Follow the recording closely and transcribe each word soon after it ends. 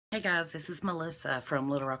Hey guys, this is Melissa from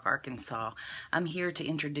Little Rock, Arkansas. I'm here to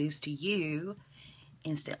introduce to you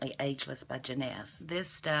Instantly Ageless by Janess. This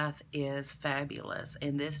stuff is fabulous,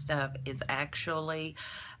 and this stuff is actually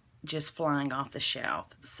just flying off the shelf.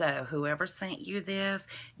 So whoever sent you this,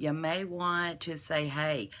 you may want to say,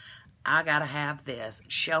 hey, I gotta have this.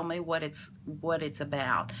 Show me what it's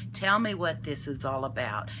about. Tell me what this is all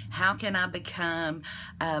about. How can I become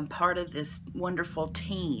part of this wonderful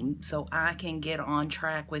team so I can get on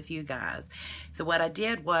track with you guys? So what I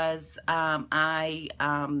did was I'm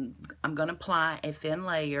gonna apply a thin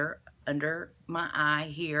layer under my eye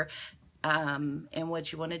here, and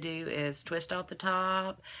what you want to do is twist off the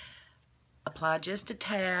top, apply just a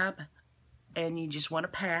tab, and you just want to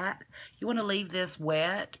pat. You want to leave this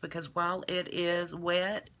wet, because while it is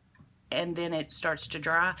wet and then it starts to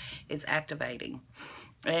dry, it's activating.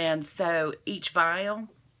 And so each vial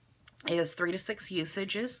is 3 to 6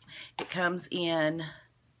 usages. It comes in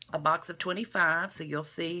a box of 25, so you'll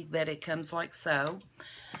see that it comes like so.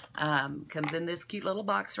 Comes in this cute little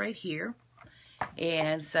box right here.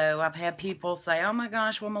 And so I've had people say, oh my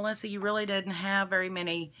gosh, well Melissa, you really didn't have very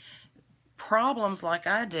many problems like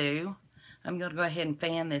I do. I'm going to go ahead and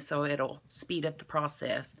fan this so it'll speed up the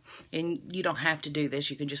process. And you don't have to do this.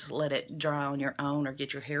 You can just let it dry on your own or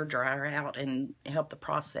get your hair dryer out and help the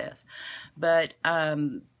process. But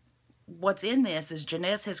what's in this is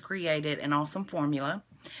Janess has created an awesome formula.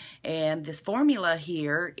 And this formula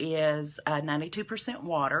here is 92%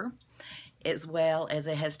 water, as well as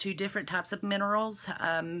it has 2 different types of minerals,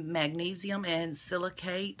 magnesium and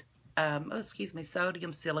silicate.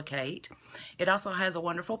 Sodium silicate. It also has a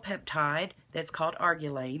wonderful peptide that's called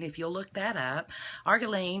Argireline. If you'll look that up,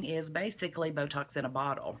 Argireline is basically Botox in a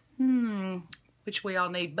bottle, which we all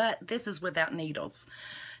need, but this is without needles.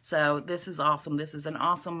 So this is awesome. This is an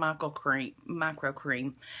awesome micro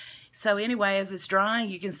cream. So anyway, as it's drying,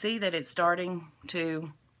 you can see that it's starting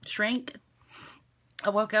to shrink. I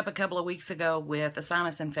woke up a couple of weeks ago with a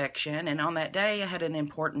sinus infection, and on that day I had an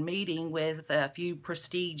important meeting with a few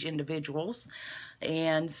prestige individuals,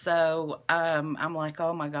 and so I'm like,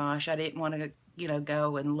 oh my gosh, I didn't want to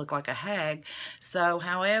go and look like a hag. So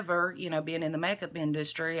however, being in the makeup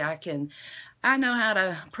industry, I know how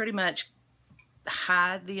to pretty much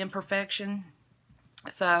hide the imperfection.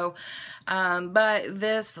 So but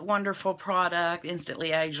this wonderful product,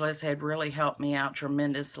 Instantly Ageless, had really helped me out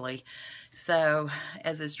tremendously. So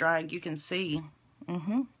as it's drying, you can see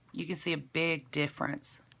a big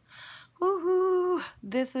difference. Woohoo!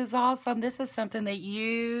 This is awesome. This is something that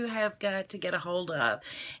you have got to get a hold of.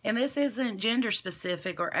 And this isn't gender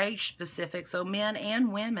specific or age specific, so men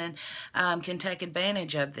and women can take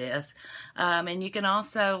advantage of this. And you can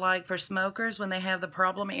also, like for smokers, when they have the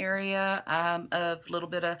problem area of a little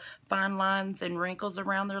bit of fine lines and wrinkles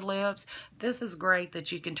around their lips, this is great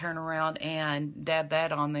that you can turn around and dab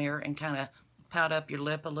that on there and kind of pout up your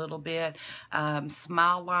lip a little bit.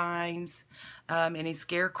 Smile lines, any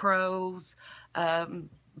scarecrows,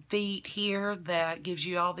 feet here, that gives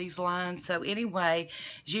you all these lines. So anyway,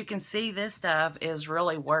 as you can see, this stuff is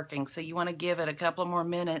really working. So you want to give it a couple more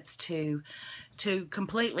minutes to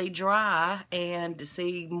completely dry and to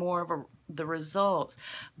see more of the results.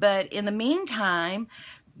 But in the meantime,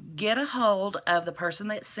 get a hold of the person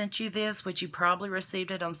that sent you this, which you probably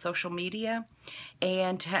received it on social media,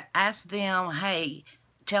 and to ask them, hey,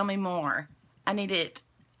 tell me more. I need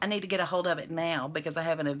to get a hold of it now because I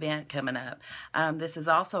have an event coming up. This is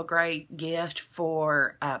also a great gift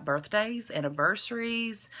for birthdays,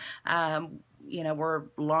 anniversaries. We're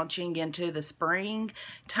launching into the spring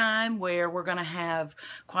time where we're going to have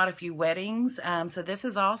quite a few weddings. So this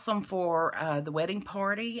is awesome for the wedding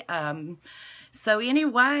party. So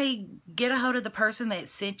anyway, get a hold of the person that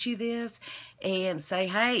sent you this and say,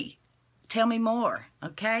 hey, tell me more,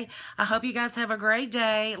 okay? I hope you guys have a great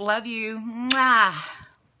day. Love you. Mwah.